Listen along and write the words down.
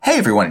Hey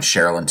everyone, it's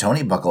Cheryl and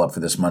Tony. Buckle up for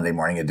this Monday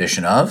morning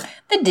edition of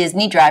the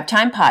Disney Drive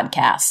Time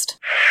Podcast.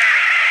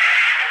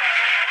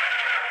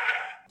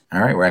 All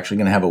right, we're actually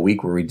going to have a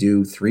week where we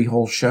do 3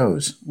 whole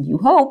shows. You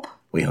hope.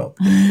 We hope,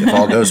 if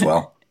all goes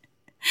well.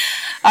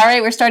 All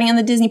right, we're starting on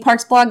the Disney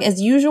Parks blog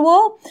as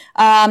usual.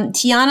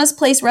 Tiana's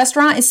Place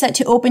restaurant is set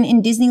to open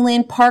in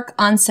Disneyland Park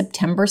on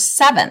September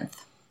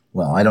 7th.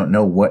 Well, I don't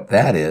know what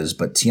that is,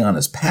 but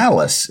Tiana's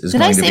Palace is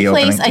going to be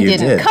opening. Did I say place? I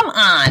didn't. Come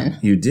on.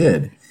 You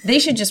did. They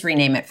should just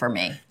rename it for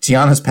me.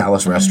 Tiana's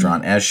Palace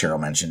restaurant, as Cheryl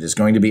mentioned, is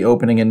going to be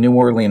opening in New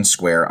Orleans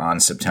Square on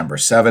September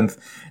 7th.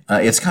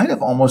 It's kind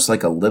of almost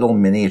like a little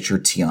miniature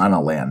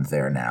Tiana land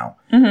there now.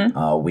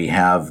 Mm-hmm. We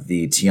have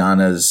the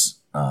Tiana's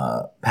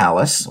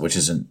Palace, which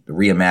is a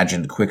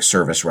reimagined quick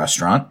service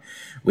restaurant.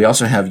 We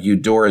also have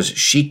Eudora's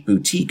Chic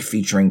Boutique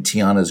featuring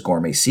Tiana's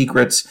Gourmet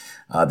Secrets.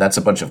 That's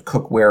a bunch of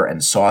cookware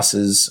and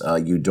sauces.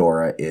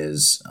 Eudora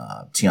is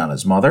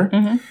Tiana's mother.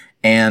 Mm-hmm.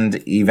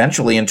 And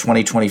eventually in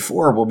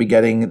 2024, we'll be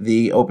getting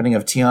the opening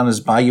of Tiana's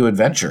Bayou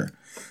Adventure.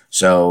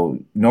 So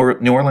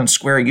New Orleans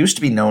Square used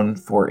to be known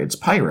for its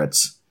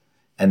pirates,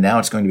 and now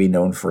it's going to be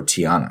known for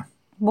Tiana.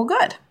 Well,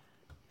 good.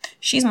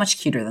 She's much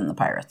cuter than the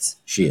pirates.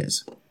 She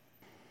is.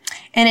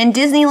 And in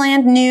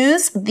Disneyland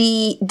news,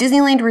 the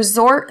Disneyland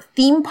Resort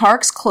theme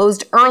parks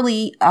closed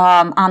early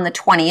on the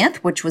 20th,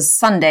 which was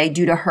Sunday,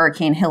 due to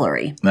Hurricane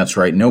Hilary. That's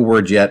right. No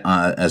word yet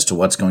as to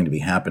what's going to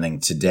be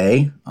happening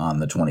today on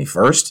the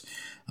 21st.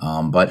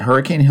 But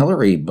Hurricane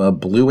Hilary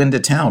blew into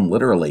town,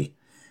 literally.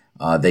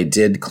 They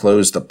did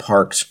close the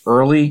parks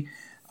early.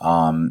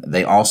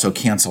 They also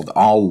canceled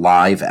all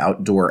live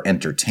outdoor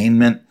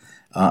entertainment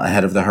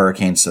ahead of the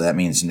hurricane, so that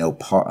means no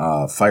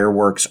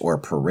fireworks or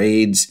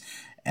parades.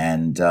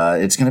 And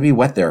it's going to be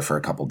wet there for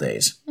a couple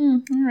days.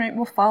 All right,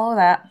 we'll follow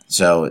that.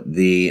 So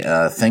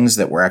the things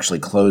that were actually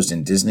closed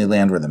in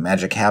Disneyland were the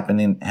Magic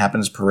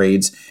Happens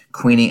parades,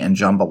 Queenie and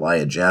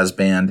Jambalaya Jazz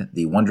Band,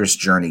 the Wondrous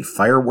Journey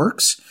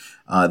fireworks.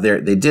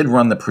 They did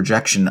run the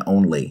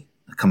projection-only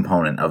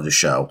component of the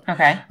show.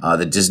 Okay.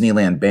 The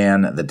Disneyland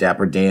Band, the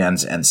Dapper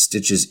Dans, and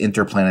Stitch's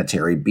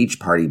Interplanetary Beach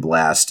Party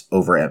Blast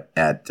over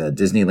at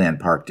Disneyland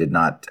Park did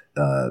not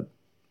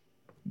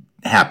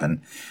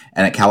happen.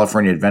 And at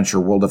California Adventure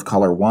World of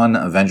Color 1,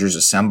 Avengers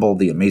Assemble,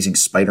 The Amazing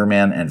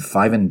Spider-Man, and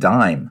Five and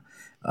Dime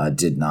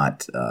did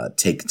not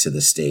take to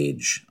the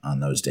stage on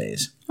those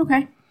days.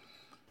 Okay.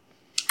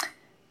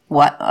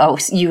 What? Oh,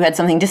 you had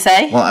something to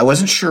say? Well, I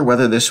wasn't sure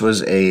whether this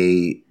was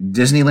a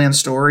Disneyland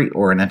story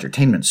or an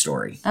entertainment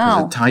story.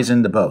 Oh. It ties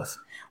into both.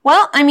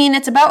 Well, I mean,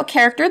 it's about a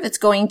character that's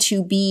going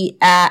to be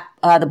at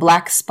the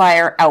Black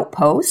Spire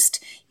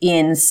Outpost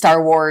in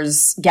Star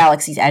Wars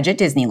Galaxy's Edge at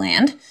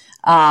Disneyland.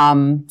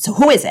 So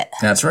who is it?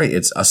 That's right.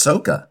 It's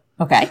Ahsoka.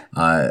 Okay.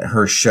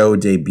 Her show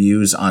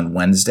debuts on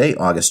Wednesday,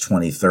 August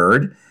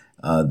 23rd.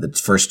 The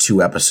first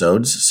 2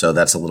 episodes. So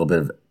that's a little bit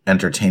of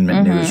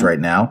entertainment news right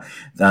now.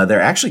 They're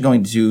actually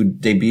going to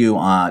debut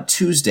on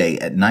Tuesday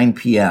at 9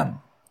 p.m.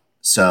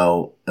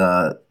 So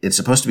it's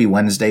supposed to be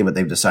Wednesday, but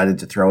they've decided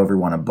to throw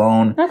everyone a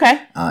bone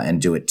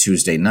and do it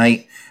Tuesday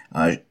night.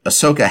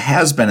 Ahsoka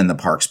has been in the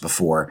parks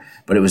before,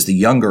 but it was the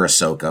younger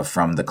Ahsoka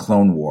from the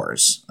Clone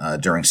Wars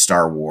during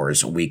Star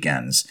Wars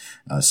weekends.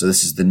 So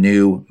this is the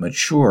new,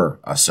 mature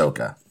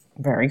Ahsoka.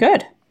 Very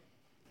good.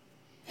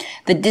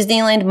 The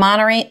Disneyland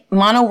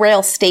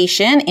monorail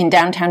station in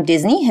downtown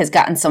Disney has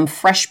gotten some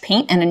fresh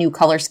paint and a new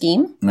color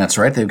scheme. That's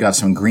right. They've got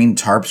some green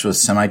tarps with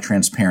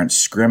semi-transparent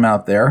scrim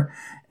out there.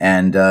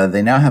 And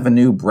they now have a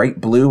new bright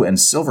blue and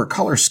silver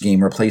color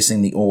scheme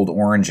replacing the old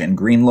orange and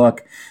green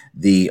look.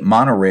 The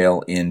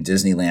monorail in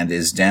Disneyland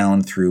is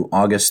down through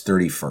August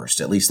 31st.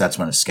 At least that's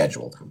when it's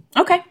scheduled.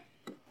 Okay.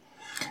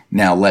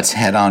 Now let's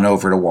head on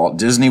over to Walt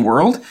Disney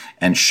World.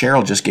 And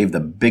Cheryl just gave the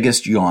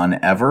biggest yawn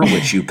ever,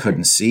 which you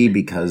couldn't see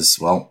because,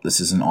 well,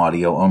 this is an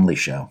audio-only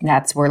show.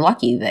 We're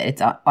lucky that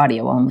it's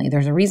audio only.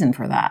 There's a reason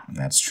for that.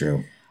 That's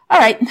true. All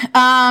right.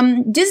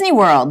 Disney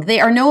World. They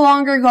are no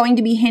longer going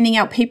to be handing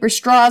out paper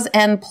straws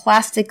and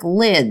plastic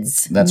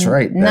lids. That's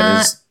right.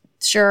 Not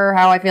sure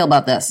how I feel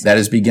about this. That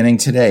is beginning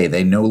today.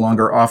 They no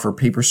longer offer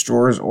paper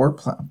straws or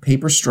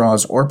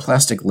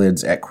plastic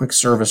lids at quick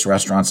service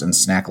restaurants and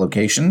snack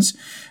locations.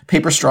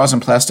 Paper straws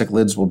and plastic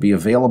lids will be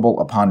available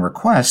upon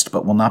request,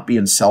 but will not be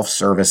in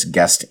self-service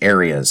guest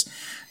areas.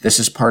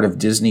 This is part of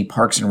Disney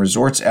Parks and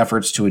Resorts'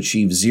 efforts to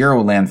achieve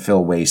zero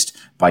landfill waste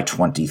by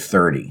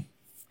 2030.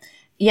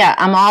 Yeah,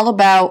 I'm all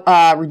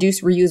about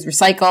reduce, reuse,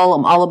 recycle.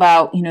 I'm all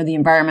about, the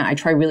environment. I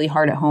try really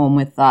hard at home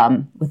with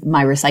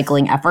my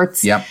recycling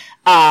efforts. Yep.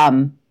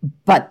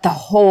 But the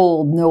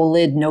whole no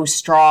lid, no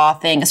straw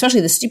thing,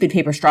 especially the stupid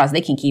paper straws,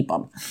 they can keep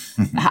them.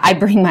 I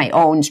bring my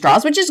own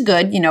straws, which is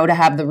good, to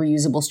have the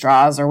reusable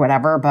straws or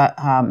whatever. But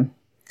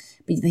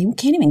they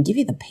can't even give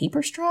you the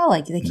paper straw.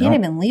 Like, they can't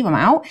even leave them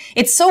out.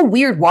 It's so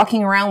weird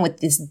walking around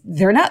with this.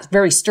 They're not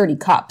very sturdy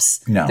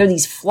cups. No. They're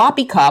these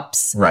floppy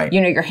cups. Right.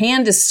 Your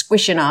hand is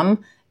squishing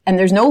them, and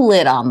there's no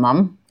lid on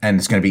them. And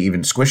it's going to be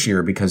even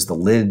squishier because the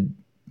lid,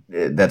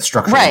 that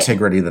structural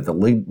integrity that the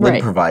lid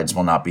provides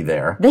will not be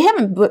there. They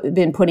haven't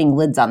been putting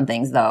lids on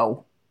things,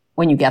 though,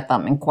 when you get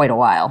them in quite a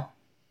while.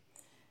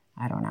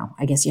 I don't know.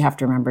 I guess you have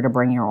to remember to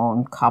bring your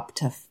own cup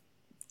to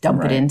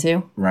dump it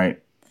into.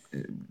 Right.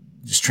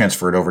 Just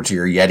transfer it over to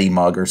your Yeti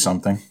mug or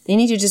something. They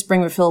need to just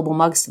bring refillable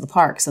mugs to the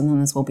parks, and then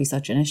this won't be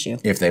such an issue.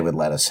 If they would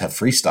let us have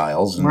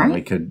freestyles, and then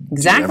we could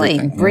exactly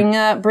do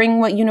everything. Bring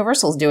what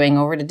Universal's doing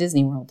over to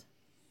Disney World.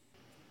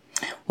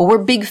 Well, we're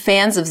big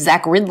fans of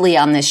Zach Ridley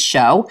on this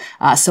show,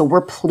 so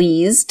we're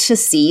pleased to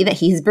see that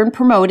he's been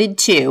promoted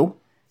to.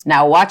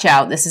 Now, watch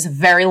out. This is a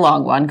very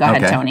long one. Go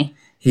ahead, Tony.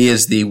 He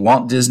is the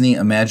Walt Disney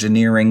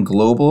Imagineering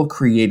Global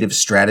Creative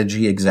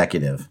Strategy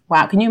Executive.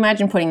 Wow. Can you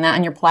imagine putting that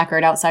on your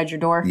placard outside your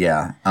door?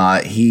 Yeah.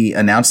 He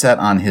announced that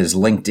on his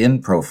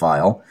LinkedIn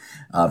profile.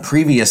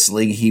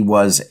 Previously, he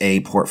was a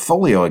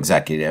portfolio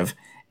executive,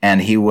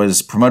 and he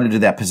was promoted to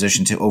that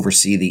position to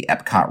oversee the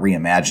Epcot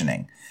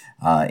reimagining.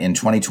 In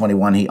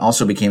 2021, he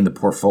also became the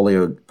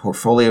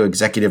portfolio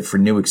executive for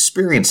new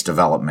experience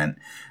development.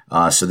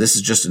 So this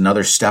is just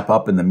another step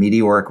up in the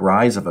meteoric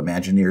rise of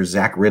Imagineer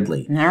Zach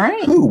Ridley, all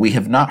right, who we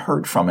have not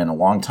heard from in a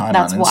long time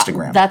on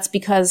Instagram. That's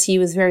because he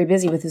was very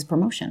busy with his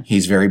promotion.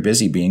 He's very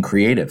busy being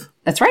creative.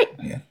 That's right.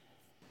 Yeah.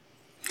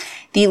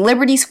 The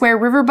Liberty Square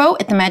Riverboat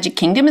at the Magic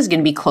Kingdom is going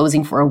to be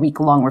closing for a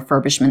week-long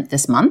refurbishment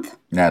this month.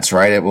 That's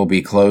right. It will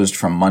be closed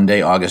from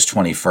Monday, August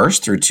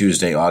 21st through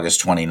Tuesday,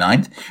 August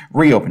 29th,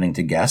 reopening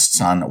to guests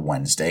on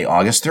Wednesday,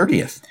 August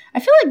 30th. I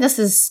feel like this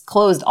is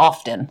closed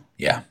often.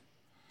 Yeah.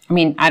 I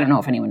mean, I don't know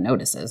if anyone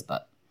notices,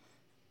 but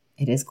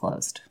it is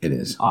closed. It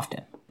is.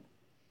 Often.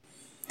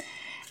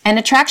 An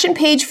attraction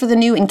page for the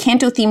new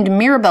Encanto-themed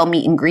Mirabelle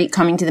meet and greet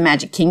coming to the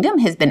Magic Kingdom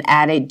has been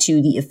added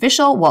to the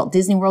official Walt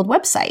Disney World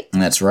website.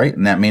 That's right.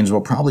 And that means we'll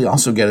probably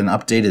also get an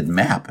updated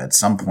map at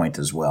some point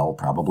as well,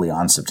 probably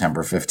on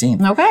September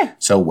 15th. Okay.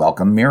 So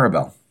welcome,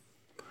 Mirabelle.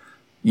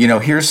 You know,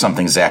 here's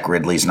something Zach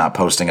Ridley's not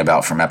posting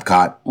about from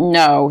Epcot.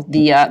 No,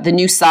 the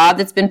new sod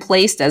that's been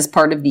placed as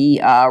part of the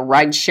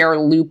rideshare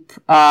loop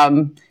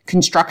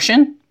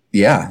construction.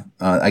 Yeah,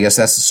 I guess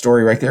that's the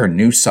story right there. A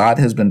new sod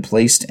has been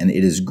placed, and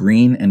it is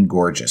green and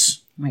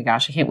gorgeous. Oh my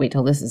gosh, I can't wait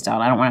till this is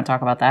done. I don't want to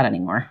talk about that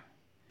anymore.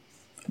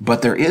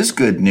 But there is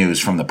good news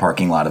from the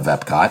parking lot of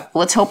Epcot.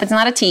 Let's hope it's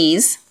not a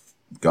tease.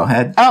 Go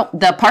ahead. Oh,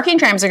 the parking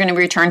trams are going to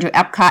return to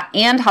Epcot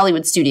and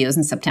Hollywood Studios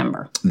in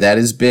September. That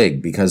is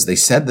big because they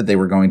said that they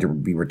were going to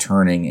be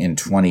returning in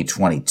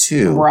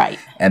 2022. Right.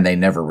 And they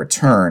never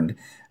returned.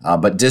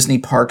 But Disney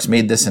Parks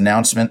made this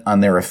announcement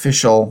on their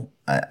official,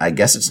 I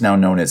guess it's now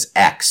known as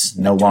X,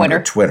 no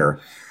longer Twitter.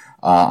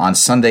 On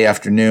Sunday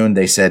afternoon,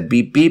 they said,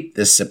 beep, beep,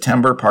 this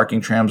September,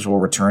 parking trams will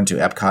return to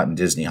Epcot and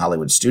Disney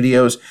Hollywood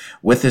Studios.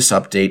 With this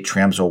update,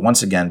 trams will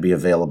once again be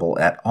available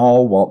at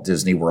all Walt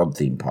Disney World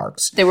theme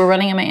parks. They were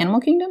running them at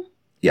Animal Kingdom?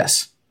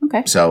 Yes.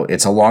 Okay. So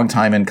it's a long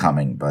time in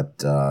coming,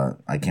 but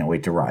I can't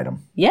wait to ride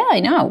them. Yeah,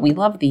 I know. We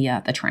love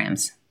the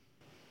trams.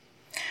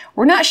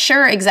 We're not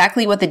sure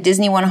exactly what the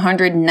Disney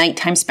 100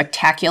 Nighttime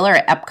Spectacular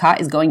at Epcot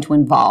is going to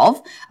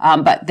involve,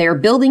 but they're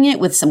building it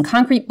with some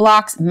concrete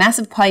blocks,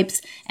 massive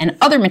pipes, and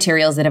other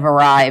materials that have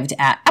arrived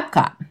at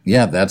Epcot.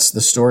 Yeah, that's the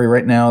story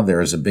right now.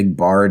 There is a big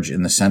barge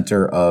in the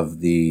center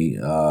of the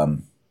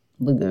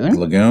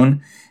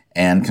lagoon,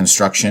 and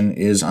construction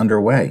is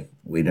underway.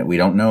 We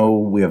don't know.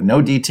 We have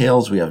no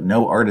details. We have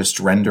no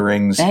artist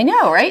renderings. I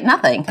know, right?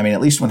 Nothing. I mean,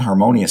 at least when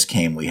Harmonious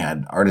came, we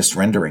had artist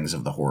renderings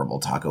of the horrible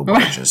taco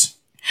barges.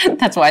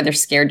 That's why they're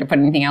scared to put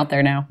anything out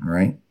there now.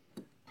 Right.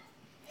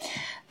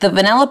 The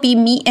Vanellope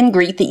meet and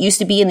greet that used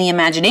to be in the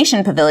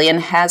Imagination Pavilion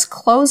has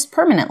closed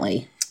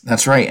permanently.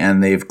 That's right,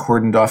 and they've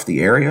cordoned off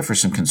the area for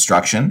some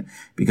construction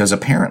because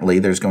apparently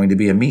there's going to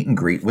be a meet and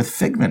greet with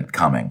Figment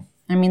coming.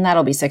 I mean,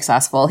 that'll be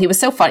successful. He was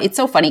so funny. It's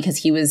so funny because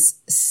he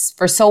was,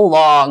 for so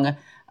long,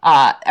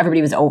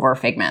 everybody was over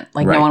Figment.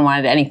 Like, no one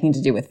wanted anything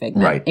to do with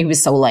Figment. Right. He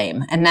was so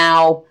lame. And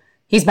now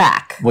he's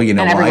back. Well, you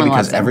know why?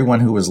 Because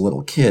everyone who was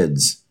little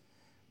kids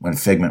when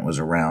Figment was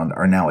around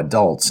are now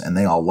adults, and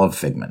they all love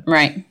Figment.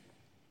 Right.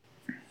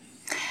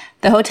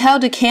 The Hotel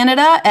de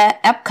Canada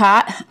at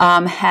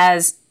Epcot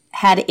has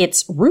had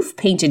its roof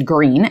painted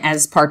green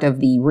as part of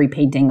the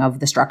repainting of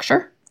the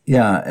structure.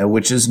 Yeah,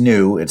 which is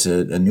new. It's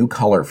a new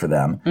color for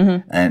them.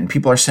 Mm-hmm. And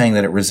people are saying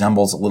that it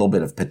resembles a little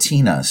bit of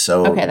patina.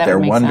 So they're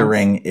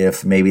wondering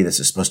if maybe this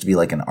is supposed to be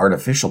like an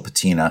artificial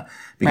patina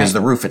because the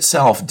roof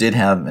itself did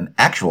have an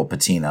actual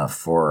patina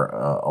for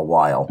a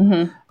while.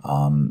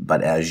 Mm-hmm.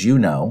 But as you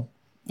know,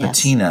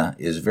 patina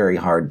is very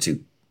hard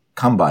to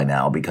come by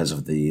now because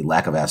of the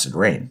lack of acid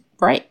rain.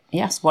 Right.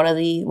 Yes. One of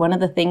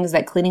the things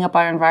that cleaning up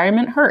our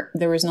environment hurt.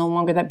 There is no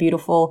longer that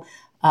beautiful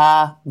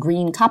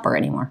green copper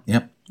anymore.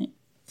 Yep.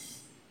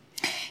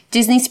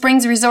 Disney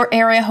Springs Resort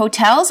Area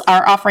hotels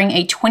are offering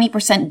a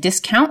 20%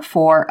 discount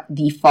for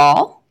the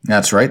fall.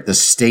 That's right. The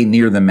Stay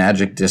Near the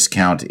Magic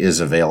discount is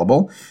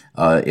available.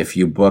 If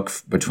you book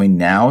between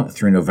now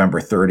through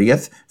November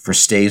 30th for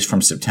stays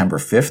from September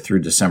 5th through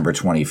December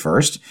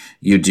 21st,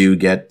 you do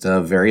get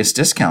various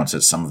discounts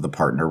at some of the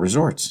partner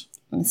resorts.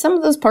 Some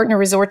of those partner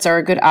resorts are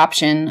a good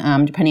option,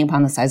 depending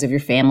upon the size of your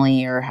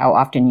family or how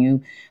often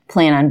you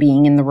plan on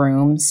being in the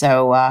room.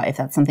 So if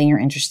that's something you're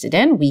interested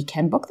in, we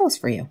can book those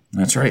for you.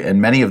 That's right.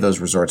 And many of those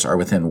resorts are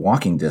within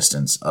walking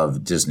distance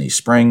of Disney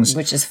Springs.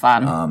 Which is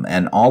fun.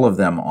 And all of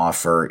them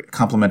offer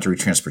complimentary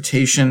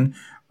transportation,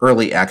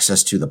 early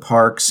access to the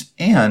parks,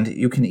 and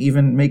you can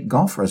even make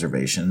golf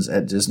reservations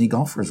at Disney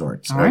golf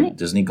resorts,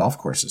 Disney golf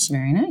courses.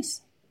 Very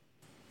nice.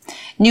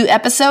 New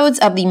episodes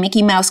of the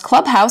Mickey Mouse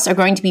Clubhouse are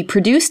going to be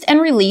produced and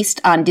released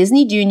on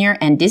Disney Junior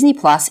and Disney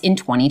Plus in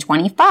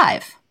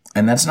 2025.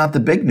 And that's not the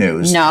big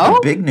news. No? The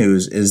big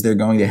news is they're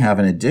going to have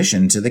an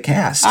addition to the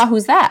cast.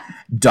 Who's that?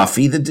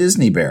 Duffy the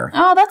Disney Bear.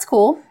 Oh, that's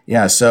cool.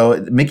 Yeah,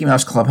 so Mickey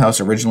Mouse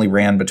Clubhouse originally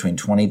ran between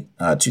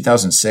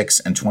 2006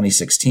 and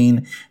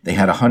 2016. They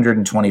had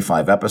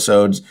 125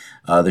 episodes.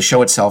 The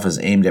show itself is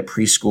aimed at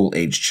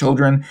preschool-age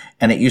children,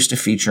 and it used to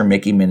feature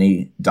Mickey,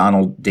 Minnie,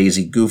 Donald,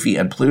 Daisy, Goofy,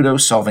 and Pluto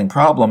solving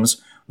problems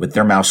with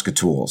their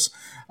mouse-catools.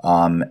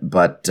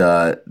 But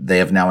they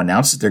have now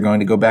announced that they're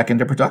going to go back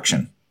into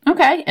production.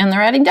 Okay, and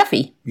they're adding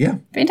Duffy. Yeah.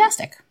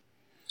 Fantastic.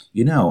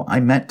 You know, I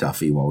met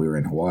Duffy while we were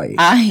in Hawaii.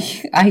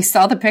 I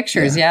saw the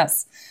pictures,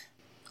 yes.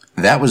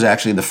 That was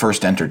actually the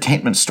first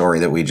entertainment story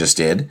that we just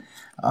did.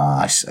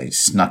 I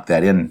snuck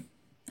that in.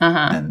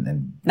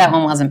 And that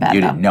one wasn't bad,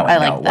 you though. didn't know it.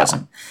 No, it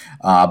wasn't.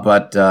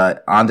 But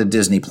on to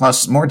Disney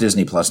Plus, more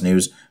Disney Plus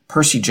news.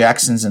 Percy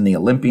Jackson's and the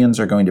Olympians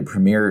are going to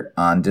premiere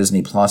on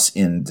Disney Plus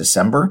in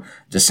December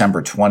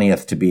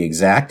 20th to be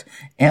exact,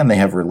 and they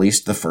have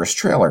released the first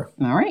trailer.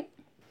 All right.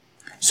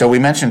 So we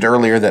mentioned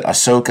earlier that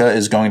Ahsoka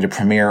is going to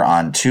premiere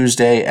on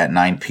Tuesday at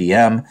 9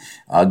 p.m.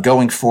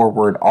 Going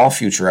forward, all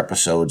future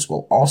episodes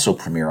will also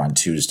premiere on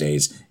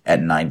Tuesdays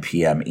at 9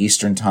 p.m.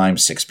 Eastern Time,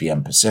 6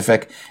 p.m.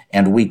 Pacific,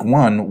 and week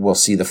 1 will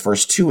see the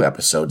first 2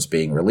 episodes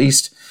being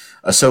released.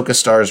 Ahsoka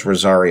stars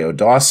Rosario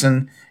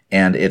Dawson,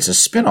 and it's a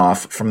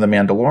spin-off from The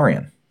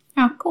Mandalorian.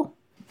 Oh, cool.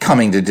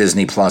 Coming to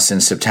Disney Plus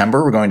in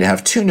September, we're going to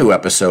have 2 new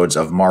episodes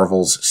of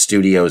Marvel's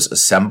Studios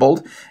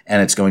Assembled,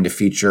 and it's going to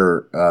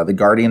feature the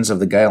Guardians of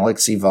the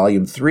Galaxy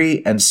Volume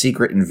 3 and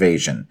Secret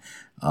Invasion.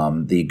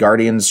 The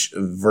Guardians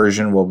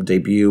version will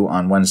debut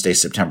on Wednesday,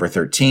 September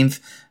 13th,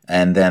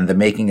 and then the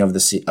making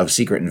of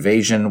Secret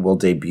Invasion will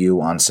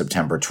debut on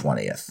September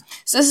 20th.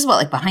 So this is what,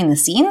 like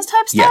behind-the-scenes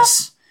type stuff?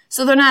 Yes.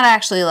 So they're not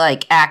actually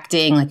like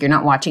acting, like you're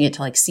not watching it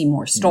to like see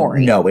more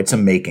story? No, it's a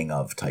making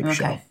of type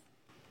show.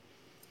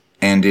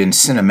 And in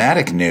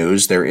cinematic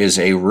news, there is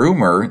a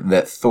rumor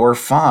that Thor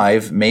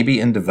 5 may be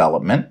in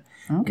development,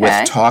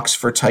 with talks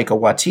for Taika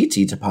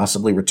Waititi to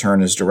possibly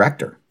return as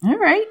director. All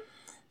right.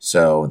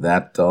 So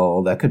that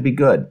could be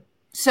good.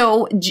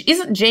 So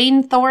isn't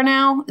Jane Thor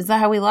now? Is that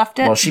how we left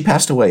it? Well, she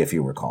passed away, if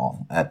you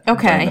recall,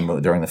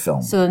 during the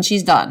film. So then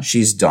she's done.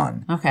 She's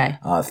done. Okay.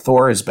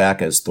 Thor is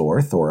back as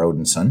Thor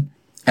Odinson.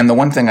 And the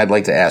one thing I'd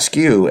like to ask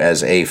you,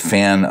 as a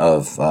fan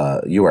of,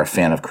 you are a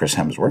fan of Chris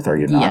Hemsworth, are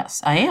you not?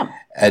 Yes, I am.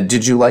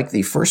 Did you like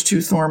the first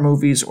 2 Thor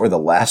movies or the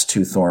last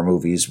 2 Thor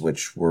movies,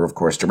 which were, of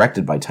course,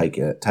 directed by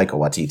Taika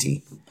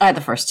Waititi?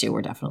 The first 2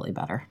 were definitely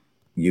better.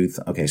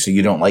 Okay, so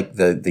you don't like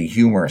the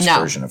humorous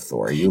version of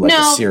Thor. You like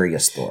the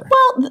serious Thor.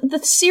 Well, the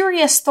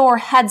serious Thor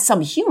had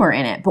some humor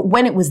in it, but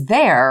when it was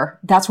there,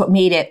 that's what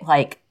made it,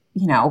 like,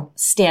 you know,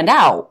 stand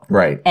out.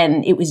 Right.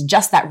 And it was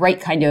just that right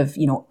kind of,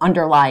 you know,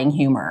 underlying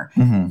humor.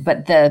 Mm-hmm.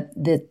 But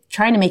the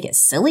trying to make it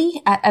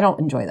silly, I don't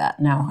enjoy that.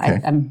 No,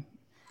 okay.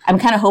 I'm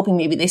kind of hoping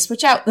maybe they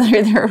switch out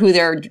who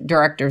their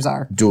directors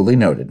are. Duly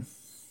noted.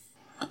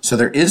 So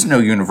there is no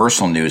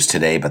Universal news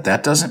today, but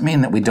that doesn't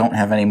mean that we don't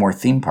have any more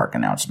theme park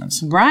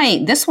announcements.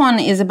 Right. This one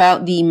is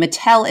about the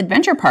Mattel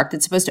Adventure Park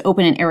that's supposed to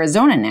open in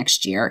Arizona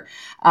next year.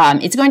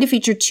 It's going to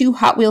feature 2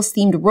 Hot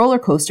Wheels-themed roller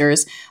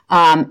coasters,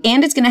 and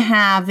it's going to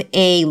have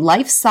a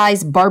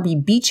life-size Barbie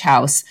beach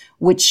house,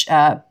 which,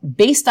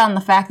 based on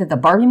the fact that the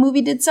Barbie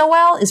movie did so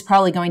well, is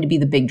probably going to be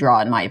the big draw,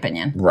 in my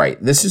opinion.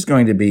 Right. This is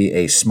going to be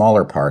a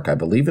smaller park. I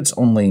believe it's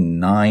only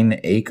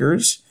 9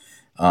 acres,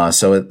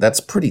 so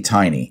that's pretty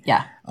tiny.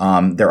 Yeah.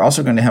 They're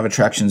also going to have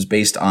attractions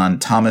based on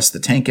Thomas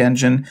the Tank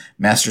Engine,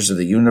 Masters of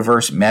the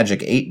Universe,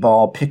 Magic 8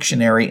 Ball,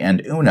 Pictionary,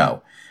 and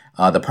Uno.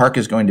 The park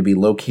is going to be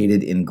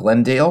located in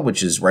Glendale,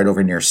 which is right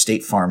over near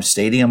State Farm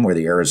Stadium, where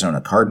the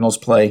Arizona Cardinals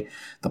play.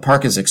 The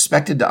park is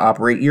expected to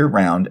operate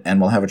year-round and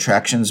will have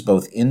attractions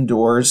both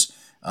indoors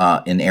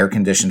in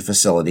air-conditioned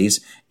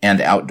facilities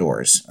and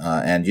outdoors.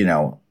 And, you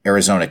know,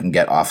 Arizona can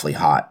get awfully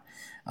hot.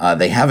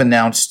 They have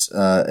announced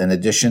an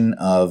edition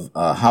of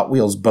Hot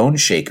Wheels Bone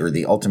Shaker,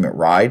 the Ultimate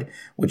Ride,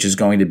 which is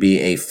going to be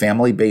a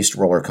family-based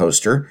roller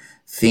coaster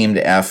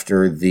themed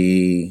after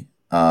the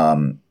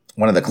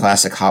one of the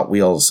classic Hot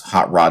Wheels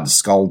Hot Rod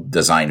Skull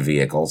design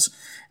vehicles.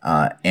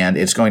 And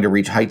it's going to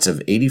reach heights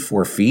of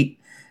 84 feet.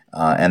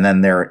 And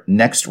then their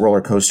next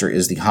roller coaster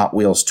is the Hot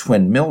Wheels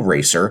Twin Mill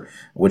Racer,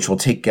 which will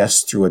take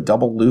guests through a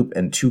double loop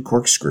and 2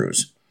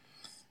 corkscrews.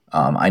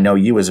 I know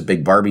you, as a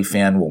big Barbie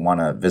fan, will want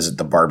to visit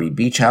the Barbie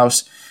Beach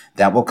House.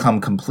 That will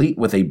come complete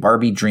with a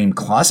Barbie Dream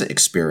Closet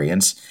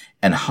experience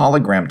and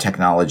hologram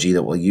technology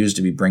that will use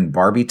to bring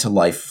Barbie to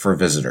life for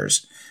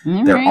visitors.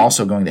 They're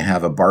also going to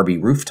have a Barbie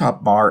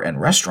rooftop bar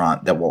and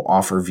restaurant that will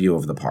offer view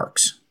of the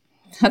parks.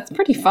 That's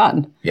pretty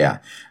fun. Yeah.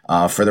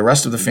 For the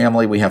rest of the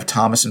family, we have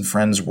Thomas and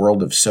Friends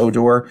World of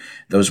Sodor.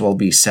 Those will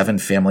be 7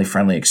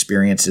 family-friendly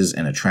experiences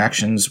and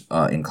attractions,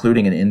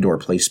 including an indoor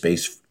play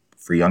space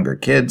for younger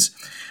kids.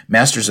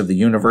 Masters of the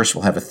Universe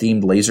will have a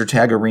themed laser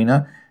tag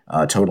arena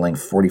totaling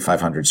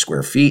 4,500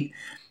 square feet.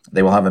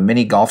 They will have a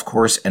mini golf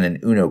course and an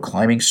Uno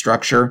climbing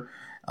structure.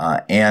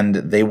 And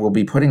they will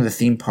be putting the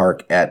theme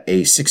park at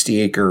a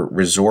 60-acre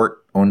resort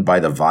owned by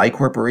the Vi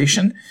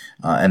Corporation.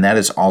 And that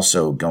is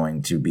also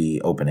going to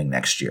be opening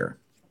next year.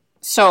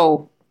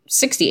 So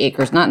 60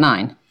 acres, not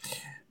 9.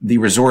 The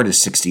resort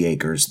is 60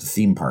 acres. The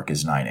theme park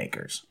is 9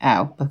 acres.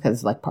 Oh,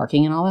 because like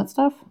parking and all that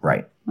stuff?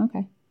 Right.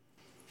 Okay.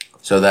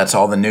 So that's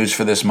all the news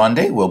for this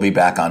Monday. We'll be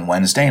back on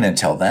Wednesday. And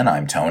until then,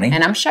 I'm Tony.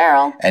 And I'm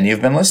Cheryl. And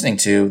you've been listening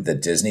to the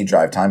Disney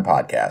Drive Time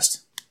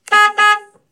Podcast.